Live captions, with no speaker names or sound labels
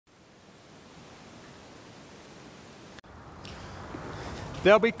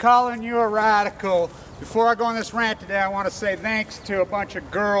They'll be calling you a radical. Before I go on this rant today, I want to say thanks to a bunch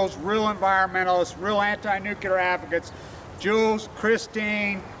of girls, real environmentalists, real anti-nuclear advocates, Jules,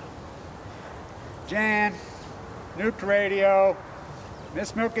 Christine, Jan, Nuke Radio,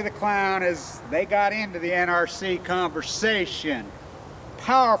 Miss Milky the Clown, as they got into the NRC conversation.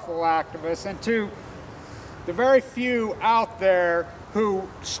 Powerful activists, and to the very few out there who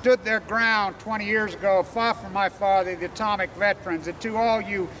stood their ground 20 years ago, fought for my father, the atomic veterans, and to all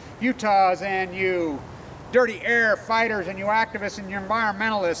you Utahs and you dirty air fighters and you activists and you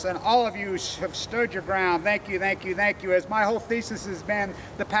environmentalists and all of you have stood your ground. Thank you, thank you, thank you. As my whole thesis has been,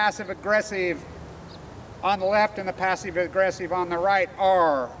 the passive-aggressive on the left and the passive-aggressive on the right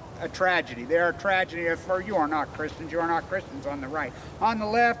are a tragedy. They are a tragedy for you are not Christians. You are not Christians on the right. On the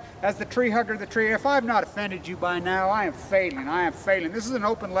left, as the tree hugger, the tree. If I've not offended you by now, I am failing. I am failing. This is an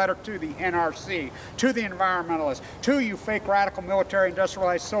open letter to the NRC, to the environmentalists, to you fake radical military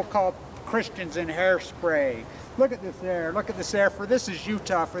industrialized so-called Christians in hairspray. Look at this air. Look at this air. For this is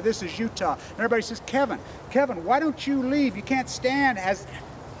Utah. For this is Utah. And everybody says, Kevin, why don't you leave? You can't stand as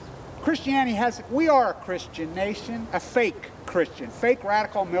Christianity has. We are a Christian nation, a fake Christian, fake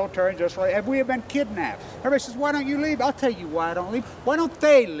radical military industrial. We have been kidnapped. Everybody says, why don't you leave? I'll tell you why I don't leave. Why don't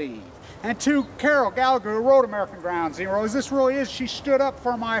they leave? And to Carol Gallagher, who wrote American Ground Zero, as this really is, she stood up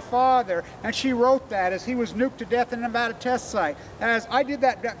for my father, and she wrote that as he was nuked to death in a Nevada test site. As I did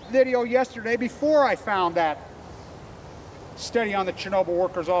that video yesterday before I found that study on the Chernobyl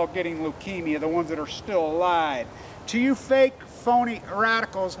workers all getting leukemia, the ones that are still alive. To you fake, phony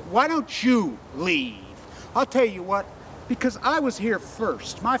radicals, why don't you leave? I'll tell you what, because I was here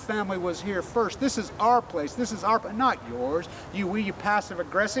first. My family was here first. This is our place. This is our, not yours. You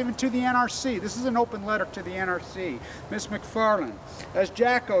passive-aggressive, and to the NRC. This is an open letter to the NRC. Miss McFarland, as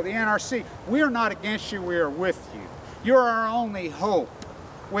Jacko, the NRC, we are not against you, we are with you. You're our only hope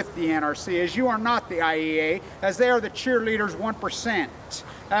with the NRC, as you are not the IEA, as they are the cheerleaders 1%.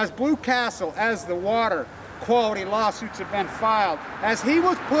 As Blue Castle, as the water quality lawsuits have been filed, as he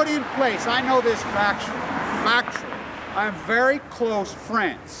was put in place, I know this factually. I'm very close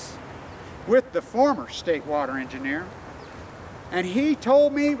friends with the former state water engineer, and he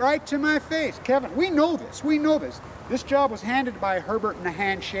told me right to my face, Kevin, we know this, we know this. This job was handed by Herbert in a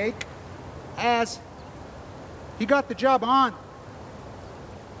handshake, as he got the job on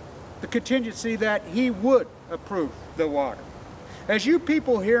the contingency that he would approve the water. As you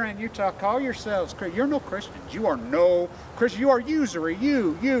people here in Utah call yourselves Christians, you're no Christians. You are no Christians. You are usury.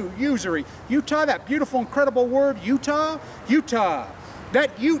 Usury. Utah, that beautiful, incredible word, Utah.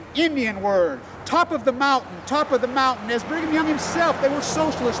 That Ute Indian word. Top of the mountain. As Brigham Young himself, they were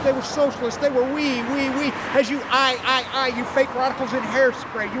socialists. They were we. As you, you fake radicals in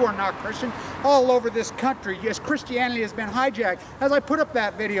hairspray. You are not Christian. All over this country, yes, Christianity has been hijacked. As I put up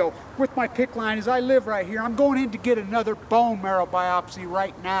that video with my pick line, as I live right here, I'm going in to get another bone marrow biopsy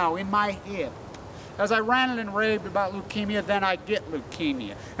right now in my hip. As I ranted and raved about leukemia, then I get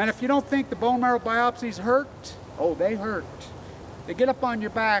leukemia. And if you don't think the bone marrow biopsies hurt, oh, they hurt. They get up on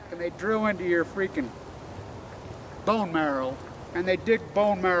your back and they drill into your freaking bone marrow and they dig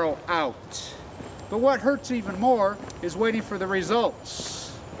bone marrow out. But what hurts even more is waiting for the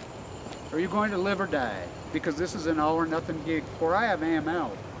results. Are you going to live or die? Because this is an all or nothing gig. For I have AML.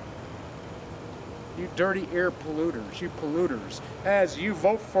 You dirty air polluters, you polluters. As you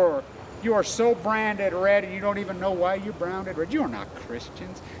vote for, you are so branded red and you don't even know why you're branded red. You are not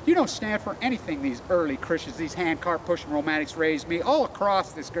Christians. You don't stand for anything these early Christians, these handcart pushing romantics raised me all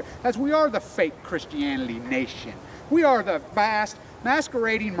across this, as we are the fake Christianity nation. We are the vast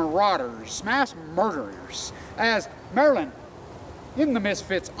masquerading marauders, mass murderers. As Maryland, in the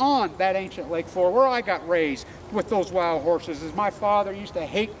Misfits on that ancient lake floor where I got raised with those wild horses, as my father used to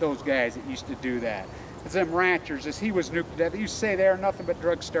hate those guys that used to do that. As them ranchers, as he was nuked to death, you say they are nothing but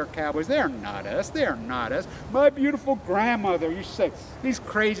drugstore cowboys. They are not us. They are not us. My beautiful grandmother used to say, these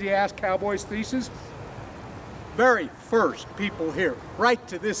crazy ass cowboys theses, very first people here, right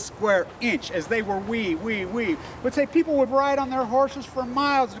to this square inch, as they were we, would say people would ride on their horses for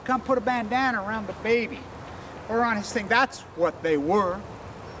miles to come put a bandana around the baby or on his thing. That's what they were.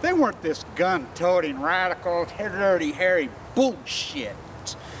 They weren't this gun-toting, radical, dirty, hairy bullshit.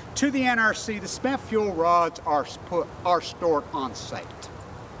 To the NRC, the spent fuel rods are stored on site.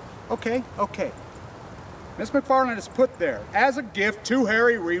 Okay. Ms. McFarland is put there as a gift to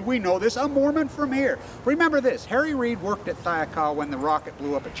Harry Reid. We know this, a Mormon from here. Remember this, Harry Reid worked at Thiokol when the rocket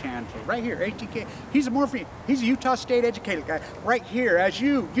blew up at Chandler. Right here, ATK. He's a Mormon. He's a Utah State educated guy. Right here, as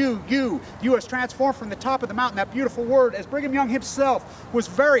you has transformed from the top of the mountain, that beautiful word, as Brigham Young himself was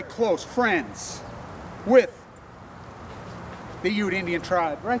very close friends with the Ute Indian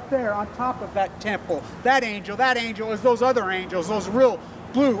tribe, right there on top of that temple. That angel is those other angels, those real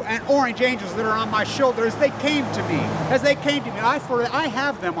blue and orange angels that are on my shoulder as they came to me. I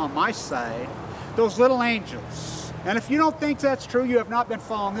have them on my side, those little angels. And if you don't think that's true, you have not been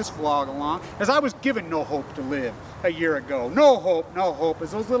following this vlog along, as I was given no hope to live a year ago. No hope,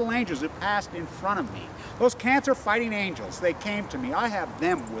 as those little angels who passed in front of me. Those cancer-fighting angels, they came to me. I have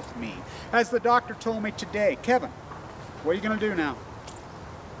them with me. As the doctor told me today, Kevin, what are you going to do now?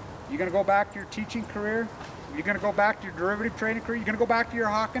 You going to go back to your teaching career? You're going to go back to your derivative trading career? You're going to go back to your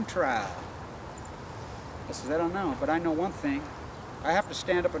hawking trial? I says, I don't know, but I know one thing. I have to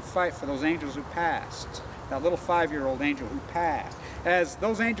stand up and fight for those angels who passed. That little 5-year-old angel who passed. As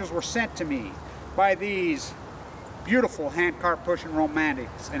those angels were sent to me by these beautiful handcart pushing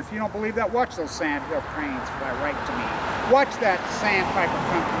romantics. And if you don't believe that, watch those sandhill cranes fly right to me. Watch that sandpiper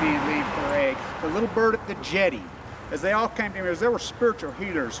come to me and leave her egg. The little bird at the jetty. As they all came to me, as there were spiritual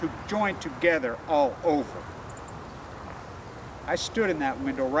healers who joined together all over. I stood in that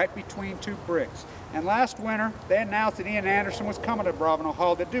window right between two bricks. And last winter, they announced that Ian Anderson was coming to Bravino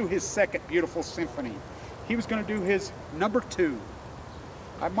Hall to do his second beautiful symphony. He was going to do his #2.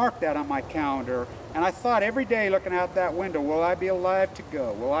 I marked that on my calendar, and I thought every day looking out that window, will I be alive to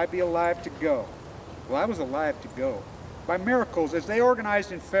go? Will I be alive to go? Well, I was alive to go. By miracles, as they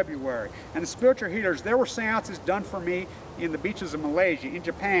organized in February, and the spiritual healers, there were seances done for me in the beaches of Malaysia, in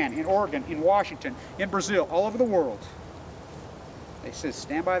Japan, in Oregon, in Washington, in Brazil, all over the world. They said,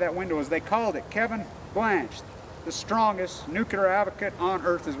 stand by that window, as they called it. Kevin Blanch, the strongest nuclear advocate on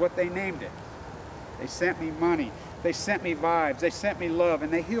earth, is what they named it. They sent me money, they sent me vibes, they sent me love,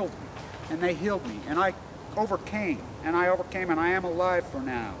 and they healed me. And they healed me. And I overcame, and I am alive for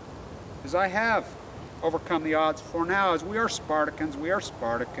now. As I have overcome the odds for now, as we are Spartacans,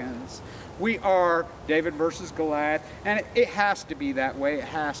 we are David versus Goliath, and it has to be that way, it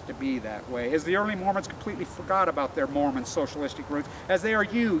has to be that way. As the early Mormons completely forgot about their Mormon socialistic roots, as they are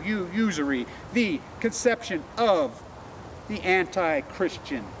usury, the conception of the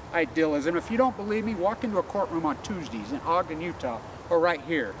anti-Christian idealism. If you don't believe me, walk into a courtroom on Tuesdays in Ogden, Utah, or right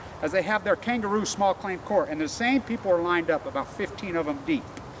here, as they have their kangaroo small claim court, and the same people are lined up, about 15 of them deep.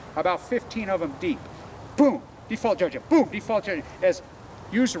 About 15 of them deep. Boom, default judgment. Boom, default judgment. As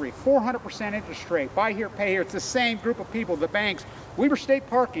usury, 400% interest rate, buy here, pay here. It's the same group of people, the banks. Weber State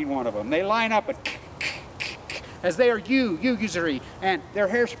Parking, one of them. They line up and as they are usury, and their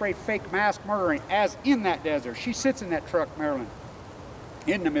hairspray fake mask murdering, as in that desert. She sits in that truck, Marilyn,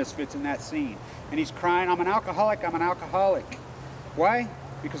 in the Misfits in that scene. And he's crying, I'm an alcoholic, I'm an alcoholic. Why?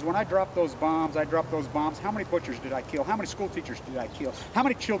 Because when I dropped those bombs, how many butchers did I kill? How many school teachers did I kill? How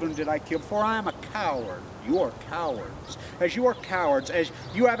many children did I kill? For I am a coward. You are cowards. As you are cowards, as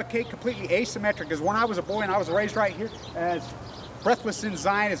you advocate completely asymmetric, as when I was a boy and I was raised right here, as Breathless in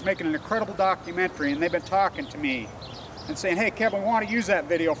Zion is making an incredible documentary, and they've been talking to me and saying, hey, Kevin, we want to use that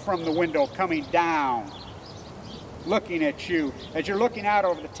video from the window coming down, looking at you as you're looking out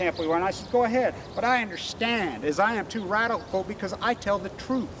over the temple. And I said, go ahead, but I understand, as I am too radical, because I tell the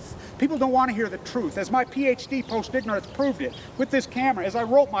truth. People don't want to hear the truth. As my PhD post-ignorance proved it with this camera, as I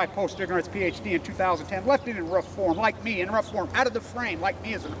wrote my post-ignorance PhD in 2010, left it in rough form, like me, in rough form, out of the frame, like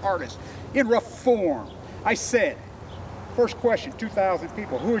me as an artist, in rough form. I said, first question, 2,000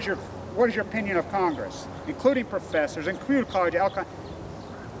 people, what is your opinion of Congress? Including professors, including college,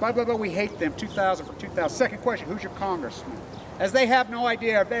 blah, blah, blah, we hate them, 2,000 for 2,000. Second question, who's your congressman? As they have no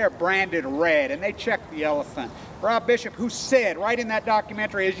idea, they are branded red, and they check the elephant. Rob Bishop, who said, right in that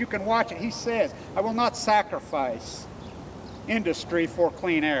documentary, as you can watch it, he says, I will not sacrifice industry for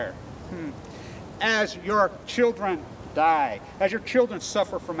clean air. As your children die, as your children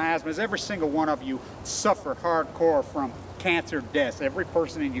suffer from asthma, as every single one of you suffer hardcore from cancer deaths, every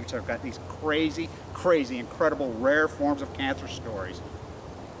person in Utah got these crazy, crazy, incredible, rare forms of cancer stories.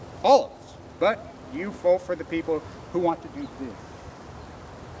 All of us, but you vote for the people who want to do this.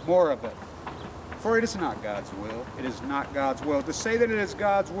 More of it. For it is not God's will. It is not God's will. To say that it is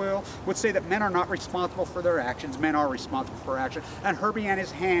God's will would say that men are not responsible for their actions. Men are responsible for action. And Herbie and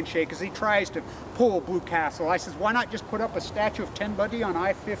his handshake as he tries to pull Blue Castle. I says, why not just put up a statue of Ted Bundy on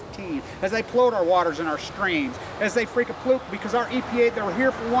I-15 as they pollute our waters and our streams, as they freak a pollute, because our EPA, they were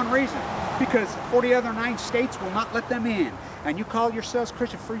here for one reason. Because 40 other 9 states will not let them in. And you call yourselves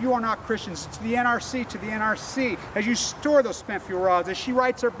Christian, for you are not Christians. To the NRC, as you store those spent fuel rods, as she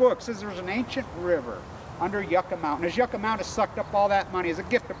writes her book, says there's an ancient river under Yucca Mountain. As Yucca Mountain has sucked up all that money as a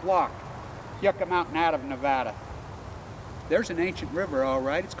gift of block, Yucca Mountain out of Nevada. There's an ancient river, all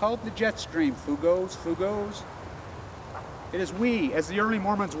right. It's called the jet stream. Fugos. It is we, as the early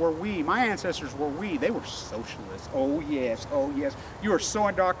Mormons were we. My ancestors were we. They were socialists. Oh yes, oh yes. You are so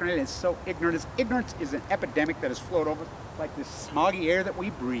indoctrinated and so ignorant. Ignorance is an epidemic that has flowed over like this smoggy air that we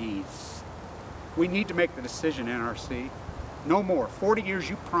breathe. We need to make the decision, NRC. No more. 40 years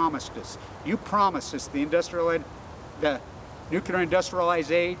you promised us. You promised us the nuclear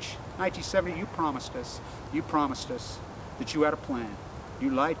industrialized age. 1970, you promised us. You promised us that you had a plan.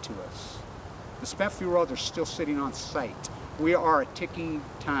 You lied to us. The spent fuel rods are still sitting on site. We are a ticking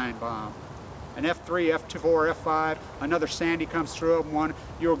time bomb. An F3, F4, F5, another Sandy comes through, one,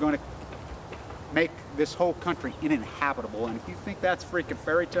 you're going to make this whole country uninhabitable. And if you think that's freaking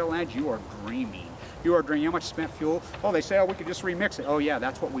fairy tale land, you are dreaming. You are dreaming. How much spent fuel? Oh, they say, oh, we could just remix it. Oh yeah,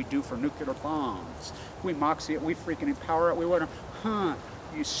 that's what we do for nuclear bombs. We moxie it, we freaking empower it, we whatever.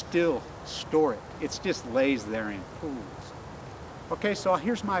 You still store it. It just lays there in pools. Okay, so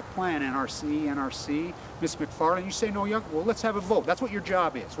here's my plan, NRC, Miss McFarland. You say no, Young? Well, let's have a vote. That's what your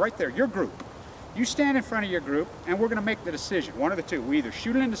job is, right there, your group. You stand in front of your group, and we're going to make the decision, one of the two. We either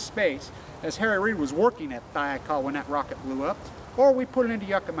shoot it into space, as Harry Reid was working at Thiokol when that rocket blew up, or we put it into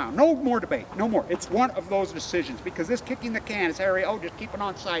Yucca Mountain. No more debate, no more. It's one of those decisions, because this kicking the can, as Harry, oh, just keep it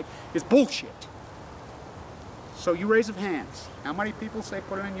on site, is bullshit. So you raise of hands. How many people say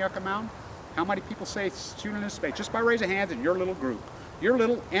put it in Yucca Mountain? How many people say shoot it into space? Just by raising hands in your little group, your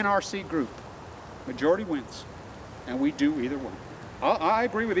little NRC group. Majority wins, and we do either one. I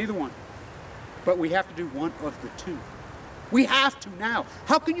agree with either one, but we have to do one of the two. We have to now.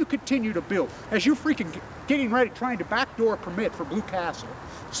 How can you continue to build as you're freaking getting ready, trying to backdoor a permit for Blue Castle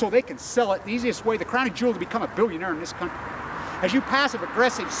so they can sell it the easiest way, the crowning jewel to become a billionaire in this country? As you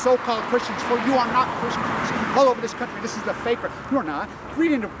passive-aggressive so-called Christians, for you are not Christians all over this country. This is the faker. You are not.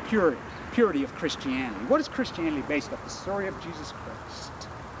 Read into purity of Christianity. What is Christianity based off? The story of Jesus Christ.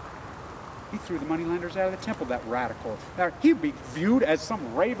 He threw the moneylenders out of the temple, that radical. Now, he'd be viewed as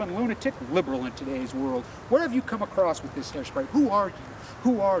some raven lunatic liberal in today's world. Where have you come across with this hairspray? Who are you?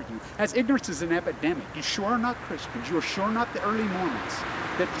 Who are you? As ignorance is an epidemic, you sure are not Christians. You are sure not the early Mormons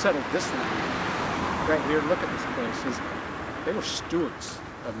that settled this land. Right here, look at this place. They were stewards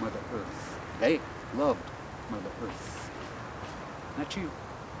of Mother Earth. They loved Mother Earth. Not you.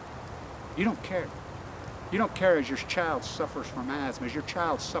 You don't care. You don't care as your child suffers from asthma, as your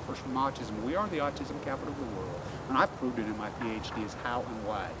child suffers from autism. We are the autism capital of the world. And I've proved it in my PhD as how and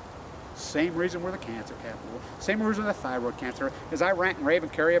why. Same reason we're the cancer capital. Same reason the thyroid cancer. As I rant and rave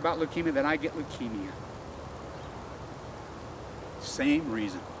and carry about leukemia, then I get leukemia. Same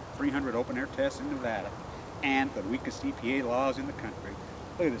reason. 300 open air tests in Nevada. And the weakest EPA laws in the country.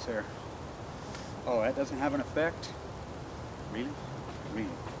 Look at this here. Oh, that doesn't have an effect? Really? Really?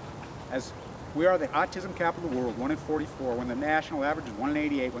 As we are the autism capital of the world, 1 in 44, when the national average is 1 in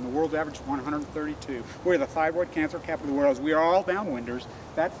 88, when the world's average is 132. We're the thyroid cancer capital of the world. As we are all downwinders.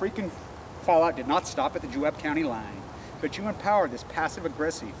 That freaking fallout did not stop at the Juab County line. But you empower this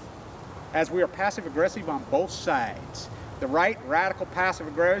passive-aggressive. As we are passive-aggressive on both sides. The right, radical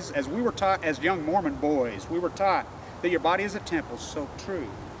passive-aggressive, as we were taught as young Mormon boys, we were taught that your body is a temple, so true.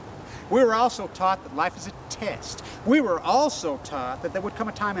 We were also taught that life is a test. We were also taught that there would come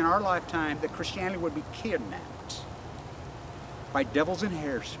a time in our lifetime that Christianity would be kidnapped by devils in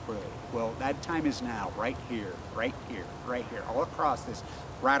hairspray. Well, that time is now, right here, right here, right here, all across this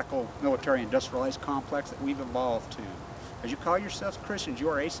radical military industrialized complex that we've evolved to. As you call yourselves Christians, you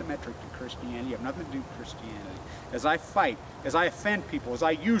are asymmetric to Christianity. You have nothing to do with Christianity. As I fight, as I offend people, as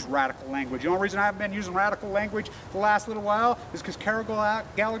I use radical language. The only reason I haven't been using radical language the last little while is because Carol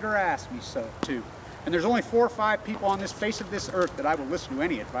Gallagher asked me so to. And there's only 4 or 5 people on this face of this earth that I will listen to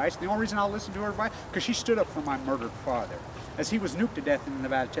any advice. The only reason I'll listen to her advice, because she stood up for my murdered father. As he was nuked to death in the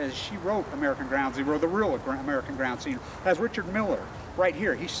Nevada, as she wrote American Ground Zero, the real American Ground Zero. As Richard Miller, right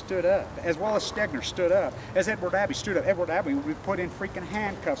here, he stood up. As well as Stegner stood up. As Edward Abbey stood up. Edward Abbey would be put in freaking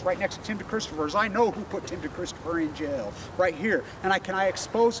handcuffs right next to Tim DeChristopher, as I know who put Tim DeChristopher in jail. Right here. And can I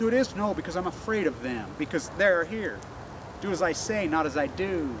expose who it is? No, because I'm afraid of them. Because they're here. Do as I say, not as I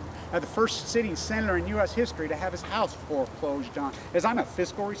do. The first sitting senator in U.S. history to have his house foreclosed on. As I'm a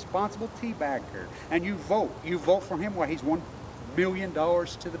fiscal responsible teabagger. And you vote for him, well, he's $1 million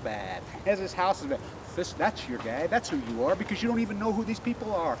to the bad. As his house is bad. That's your guy. That's who you are, because you don't even know who these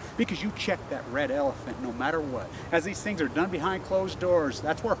people are. Because you check that red elephant no matter what. As these things are done behind closed doors,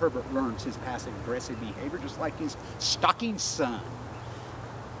 that's where Herbert learns his passive-aggressive behavior, just like his stalking son.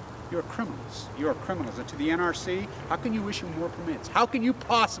 You're criminals. You're criminals. And to the NRC, how can you issue more permits? How can you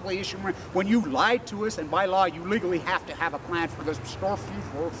possibly issue more when you lied to us, and by law you legally have to have a plan for the store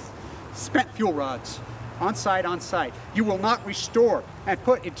fuel, spent fuel rods? On site. You will not restore and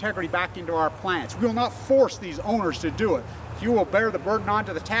put integrity back into our plants. We will not force these owners to do it. You will bear the burden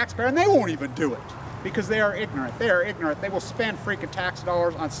onto the taxpayer, and they won't even do it because they are ignorant. They are ignorant. They will spend freaking tax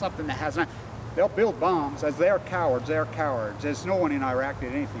dollars on something that has not. They'll build bombs as they are cowards. They are cowards. As no one in Iraq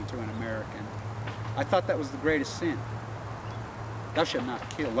did anything to an American. I thought that was the greatest sin. Thou shalt not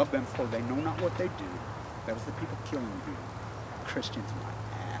kill. Love them, for they know not what they do. That was the people killing you. Christians,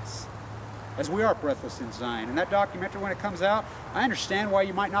 my ass. As we are breathless in Zion. And that documentary, when it comes out, I understand why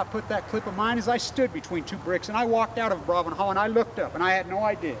you might not put that clip of mine, as I stood between two bricks and I walked out of Bravo Hall and I looked up and I had no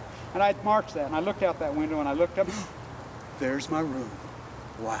idea. And I had marked that and I looked out that window and I looked up. There's my room.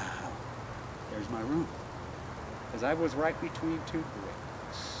 Wow. There's my room. Because I was right between two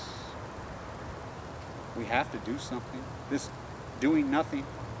bricks. We have to do something. This doing nothing,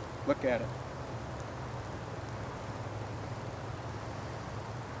 look at it.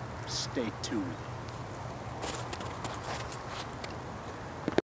 Stay tuned.